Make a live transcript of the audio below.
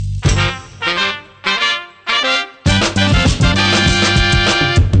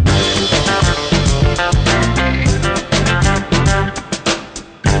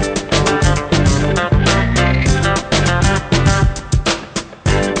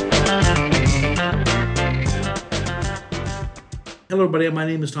Hello, everybody. My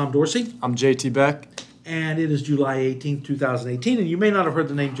name is Tom Dorsey, I'm JT Beck. and it is July 18th, 2018. And you may not have heard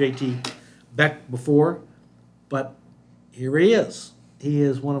the name JT Beck before, but here he is. He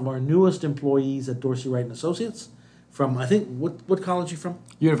is one of our newest employees at Dorsey Wright and Associates from, I think, what college are you from?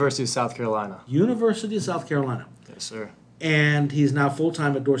 University of South Carolina. University of South Carolina. Yes, sir. And he's now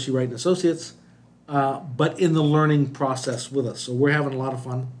full-time at Dorsey Wright and Associates, but in the learning process with us. So we're having a lot of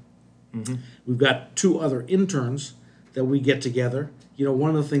fun. Mm-hmm. We've got two other interns that we get together. You know, one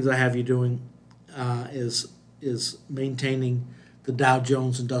of the things I have you doing is maintaining the Dow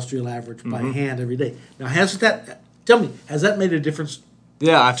Jones Industrial Average by hand every day. Now, has that made a difference?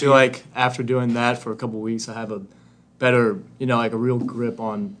 Yeah, I feel like after doing that for a couple of weeks, I have a better, like a real grip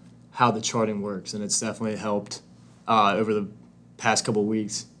on how the charting works, and it's definitely helped over the past couple of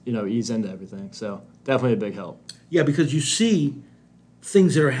weeks, ease into everything. So definitely a big help. Yeah, because you see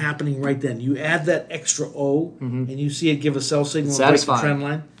things that are happening right then. You add that extra O, and you see it give a sell signal and break the trend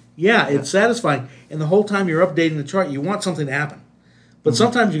line. Yeah, it's satisfying. And the whole time you're updating the chart, you want something to happen. But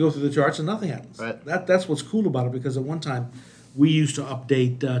sometimes you go through the charts and nothing happens. Right. That's what's cool about it, because at one time we used to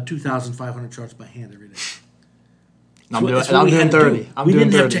update 2,500 charts by hand every day. I'm doing 30. We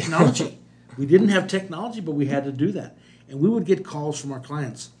didn't have technology. We didn't have technology, but we had to do that. And we would get calls from our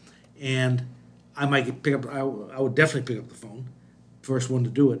clients, and I might pick up. I would definitely pick up the phone, first one to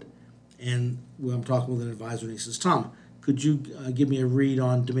do it. And when I'm talking with an advisor, and he says, "Tom, could you give me a read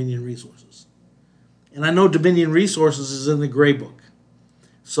on Dominion Resources?" And I know Dominion Resources is in the gray book.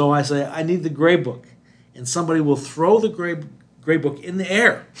 So I say, I need the gray book. And somebody will throw the gray book in the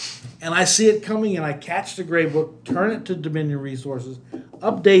air. And I see it coming, and I catch the gray book, turn it to Dominion Resources,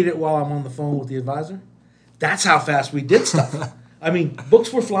 update it while I'm on the phone with the advisor. That's how fast we did stuff. I mean,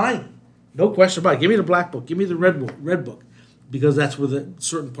 books were flying. No question about it. Give me the black book. Give me the red book. Because that's where the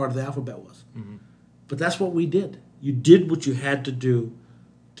certain part of the alphabet was. Mm-hmm. But that's what we did. You did what you had to do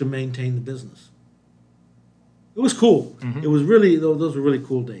to maintain the business. It was cool. Mm-hmm. It was really, those were really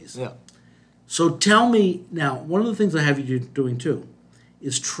cool days. Yeah. So tell me now, one of the things I have you doing too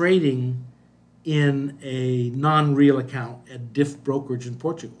is trading in a non-real account at Diff Brokerage in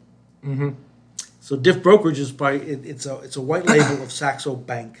Portugal. Mm-hmm. So Diff Brokerage is it's a white label of Saxo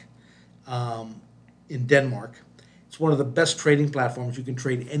Bank in Denmark. It's one of the best trading platforms. You can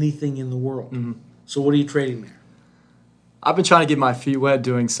trade anything in the world. Mm-hmm. So what are you trading there? I've been trying to get my feet wet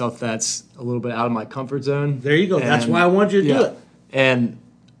doing stuff that's a little bit out of my comfort zone. There you go. That's why I wanted you to do it. And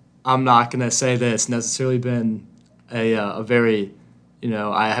I'm not going to say that it's necessarily been a very,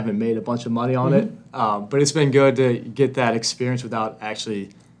 I haven't made a bunch of money on it. But it's been good to get that experience without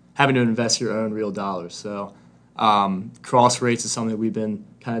actually having to invest your own real dollars. So cross rates is something that we've been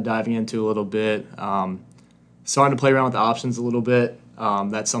kind of diving into a little bit. Starting to play around with the options a little bit.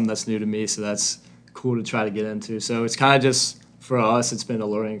 That's something that's new to me, so that's cool to try to get into. So it's kind of just, for us, it's been a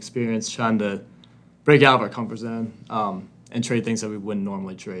learning experience trying to break out of our comfort zone and trade things that we wouldn't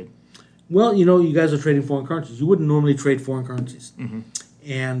normally trade. Well, you guys are trading foreign currencies. You wouldn't normally trade foreign currencies. Mm-hmm.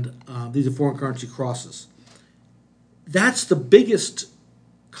 And these are foreign currency crosses. That's the biggest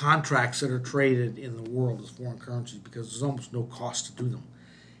contracts that are traded in the world is foreign currencies, because there's almost no cost to do them.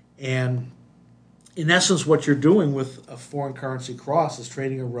 And in essence, what you're doing with a foreign currency cross is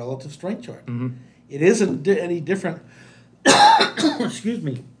trading a relative strength chart. Mm-hmm. It isn't any different. Excuse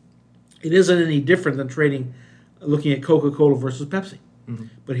me. It isn't any different than looking at Coca-Cola versus Pepsi. Mm-hmm.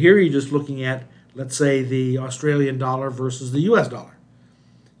 But here you're just looking at, let's say, the Australian dollar versus the U.S. dollar.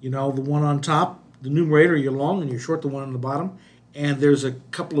 The one on top, the numerator, you're long, and you're short the one on the bottom. And there's a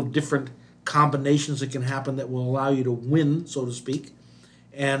couple of different combinations that can happen that will allow you to win, so to speak.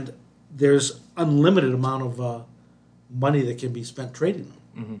 And there's unlimited amount of money that can be spent trading them.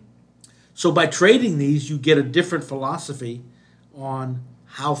 Mm-hmm. So by trading these, you get a different philosophy on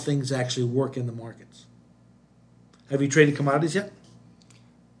how things actually work in the markets. Have you traded commodities yet?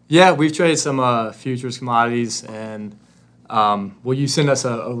 Yeah, we've traded some futures commodities, and you send us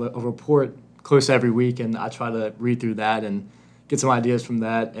a report close to every week, and I try to read through that and get some ideas from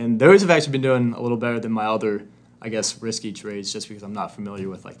that. And those have actually been doing a little better than my other, I guess, risky trades, just because I'm not familiar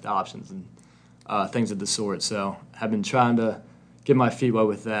with like the options and things of the sort. So I've been trying to get my feet wet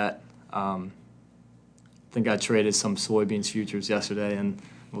with that. I think I traded some soybeans futures yesterday, and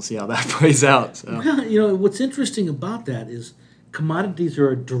we'll see how that plays out. So. Well, what's interesting about that is commodities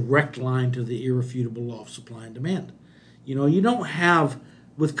are a direct line to the irrefutable law of supply and demand. You don't have,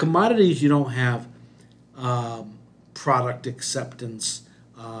 with commodities, you don't have product acceptance,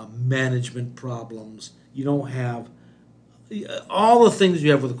 management problems. You don't have all the things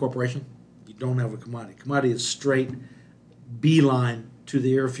you have with a corporation. You don't have a commodity. Commodity is straight beeline to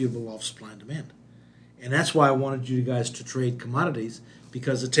the irrefutable law of supply and demand. And that's why I wanted you guys to trade commodities,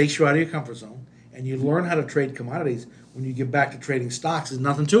 because it takes you out of your comfort zone, and you learn how to trade commodities. When you get back to trading stocks, there's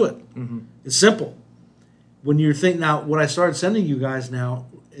nothing to it. It's simple. When you think now, what I started sending you guys now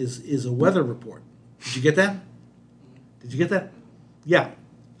is a weather report. Did you get that? Did you get that? Yeah.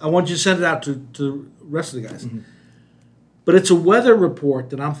 I want you to send it out to the rest of the guys. But it's a weather report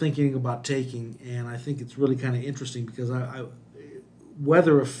that I'm thinking about taking, and I think it's really kind of interesting because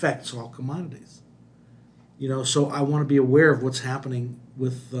weather affects all commodities. So I want to be aware of what's happening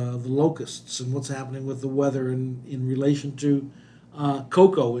with the locusts and what's happening with the weather in relation to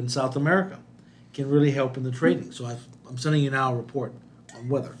cocoa in South America. Can really help in the trading. So I'm sending you now a report on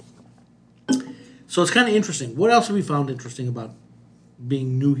weather. So it's kind of interesting. What else have we found interesting about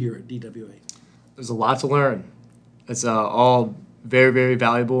being new here at DWA? There's a lot to learn. It's all very, very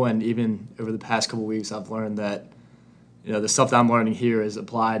valuable, and even over the past couple of weeks, I've learned that the stuff that I'm learning here is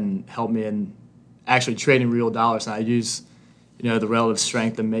applied and helped me in actually trading real dollars. And I use the relative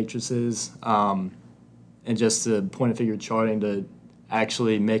strength and matrices, and just the point of figure charting to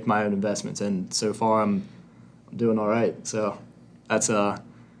actually make my own investments. And so far, I'm doing all right. So that's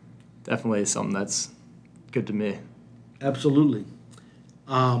definitely something that's good to me. Absolutely.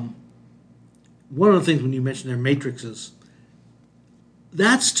 One of the things when you mentioned their matrices,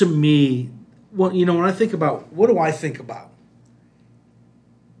 that's to me, when I think about, what do I think about?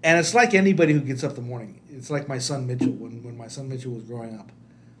 And it's like anybody who gets up in the morning. It's like my son Mitchell. When my son Mitchell was growing up,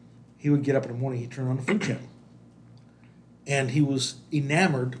 he would get up in the morning, he'd turn on the Food Channel. And he was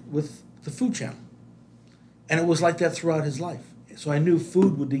enamored with the Food Channel. And it was like that throughout his life. So I knew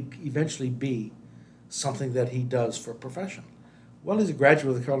food would eventually be something that he does for a profession. Well, he's a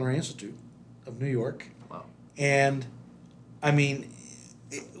graduate of the Culinary Institute of New York. Wow. And,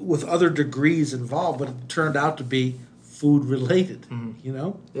 with other degrees involved, but it turned out to be food related,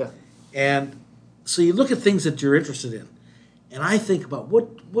 Yeah. And so you look at things that you're interested in. And I think about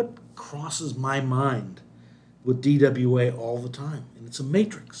what crosses my mind with DWA all the time. And it's a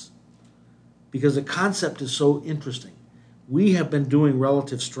matrix. Because the concept is so interesting. We have been doing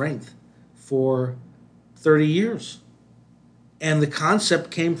relative strength for 30 years. And the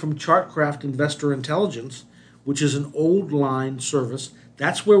concept came from Chartcraft Investor Intelligence, which is an old line service.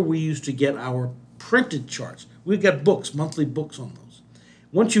 That's where we used to get our printed charts. We got books, monthly books on those.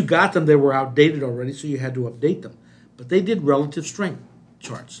 Once you got them, they were outdated already, so you had to update them. But they did relative strength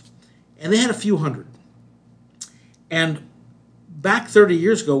charts. And they had a few hundred. And back 30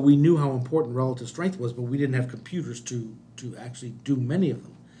 years ago, we knew how important relative strength was, but we didn't have computers to actually do many of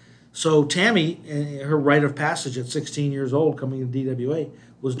them. So Tammy, her rite of passage at 16 years old coming into DWA,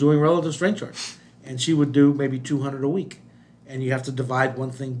 was doing relative strength charts. And she would do maybe 200 a week. And you have to divide one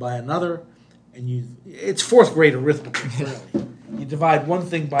thing by another. And it's fourth grade arithmetic, really. You divide one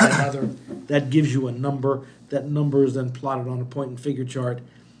thing by another, that gives you a number. That number is then plotted on a point and figure chart.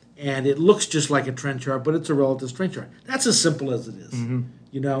 And it looks just like a trend chart, but it's a relative strength chart. That's as simple as it is,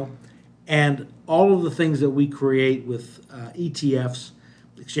 And all of the things that we create with ETFs,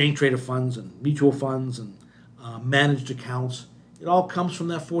 exchange traded funds and mutual funds and managed accounts, it all comes from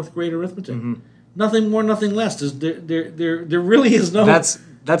that fourth grade arithmetic. Nothing more, nothing less. There really is no...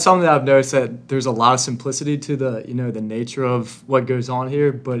 That's something that I've noticed, that there's a lot of simplicity to the the nature of what goes on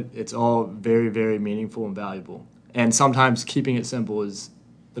here, but it's all very, very meaningful and valuable. And sometimes keeping it simple is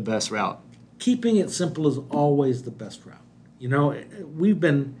the best route. Keeping it simple is always the best route.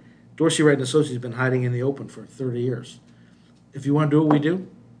 Dorsey Wright & Associates has been hiding in the open for 30 years. If you want to do what we do,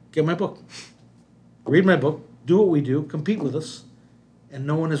 get my book. Read my book, do what we do, compete with us, and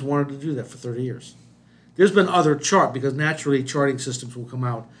no one has wanted to do that for 30 years. There's been other because naturally charting systems will come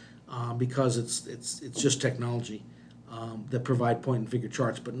out because it's just technology that provide point and figure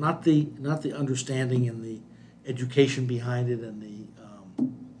charts, but not the understanding and the education behind it and the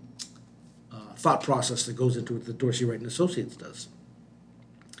thought process that goes into it that Dorsey Wright & Associates does.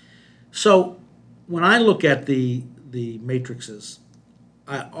 So when I look at the matrices,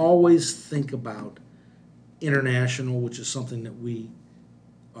 I always think about international, which is something that we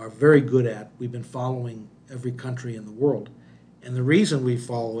are very good at. We've been following every country in the world. And the reason we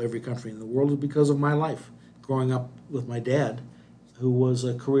follow every country in the world is because of my life. Growing up with my dad, who was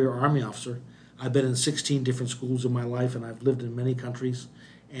a career Army officer, I've been in 16 different schools in my life, and I've lived in many countries.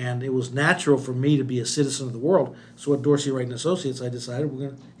 And it was natural for me to be a citizen of the world. So at Dorsey Wright & Associates, I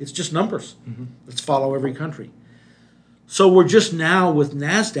decided it's just numbers. Let's follow every country. So we're just now with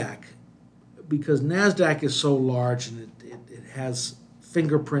NASDAQ, because NASDAQ is so large and it has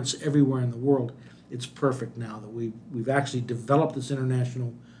fingerprints everywhere in the world. It's perfect now that we've actually developed this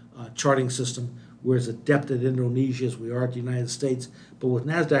international charting system. We're as adept at Indonesia as we are at the United States. But with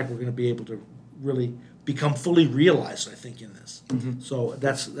NASDAQ, we're going to be able to really become fully realized, I think, in this. So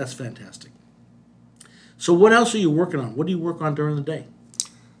that's fantastic. So what else are you working on? What do you work on during the day?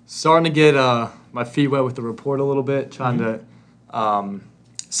 Starting to get my feet wet with the report a little bit, trying to.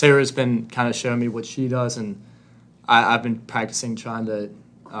 Sarah's been kind of showing me what she does, and I've been practicing trying to.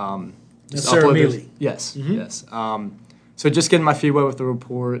 That's Sarah upload Mealy. Yes, yes. So just getting my feet wet with the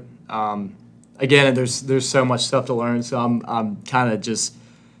report. Again, there's so much stuff to learn, so I'm kind of just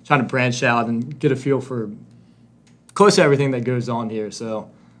trying to branch out and get a feel for close to everything that goes on here. So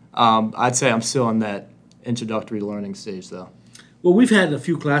I'd say I'm still in that introductory learning stage, though. Well, we've had a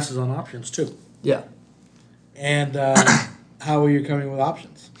few classes on options too. Yeah. And how are you coming with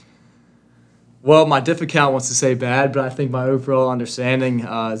options? Well, my diff account wants to say bad, but I think my overall understanding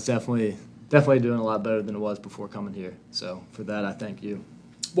is definitely doing a lot better than it was before coming here. So for that, I thank you.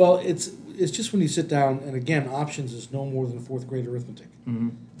 Well, it's just when you sit down, and again, options is no more than fourth grade arithmetic.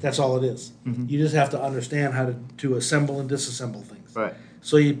 That's all it is. You just have to understand how to assemble and disassemble things. Right.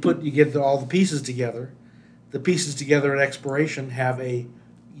 So you get all the pieces together. The pieces together at expiration have a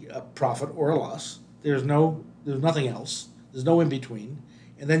profit or a loss. There's nothing else. There's no in between,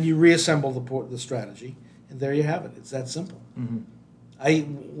 and then you reassemble the strategy, and there you have it. It's that simple.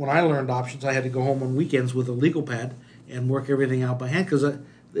 When I learned options, I had to go home on weekends with a legal pad and work everything out by hand because I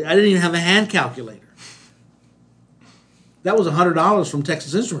didn't even have a hand calculator. That was $100 from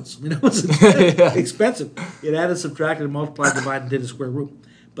Texas Instruments. I mean, it was expensive. It added, subtracted, multiplied, divided, and did a square root.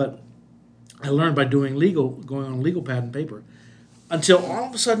 But I learned by doing going on a legal pad and paper, until all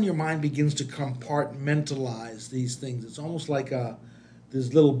of a sudden your mind begins to compartmentalize these things. It's almost like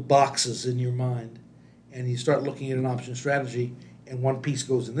there's little boxes in your mind, and you start looking at an option strategy, and one piece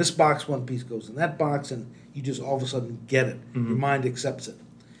goes in this box, one piece goes in that box, and you just all of a sudden get it. Your mind accepts it.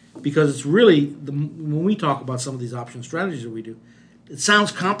 Because it's really, when we talk about some of these option strategies that we do, it sounds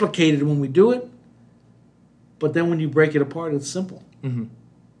complicated when we do it, but then when you break it apart, it's simple.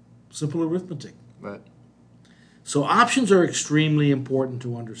 Simple arithmetic. Right. So options are extremely important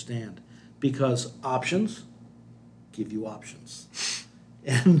to understand because options give you options.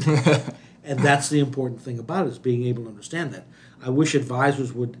 And that's the important thing about it, is being able to understand that. I wish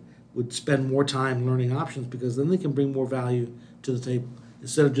advisors would spend more time learning options, because then they can bring more value to the table.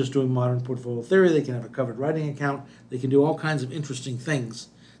 Instead of just doing modern portfolio theory, they can have a covered writing account. They can do all kinds of interesting things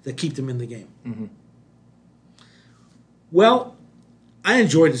that keep them in the game. Well, I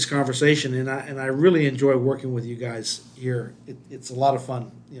enjoyed this conversation, and I really enjoy working with you guys here. It's a lot of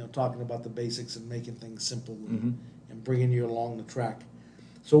fun, talking about the basics and making things simple and bringing you along the track.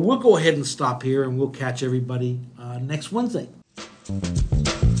 So we'll go ahead and stop here, and we'll catch everybody next Wednesday.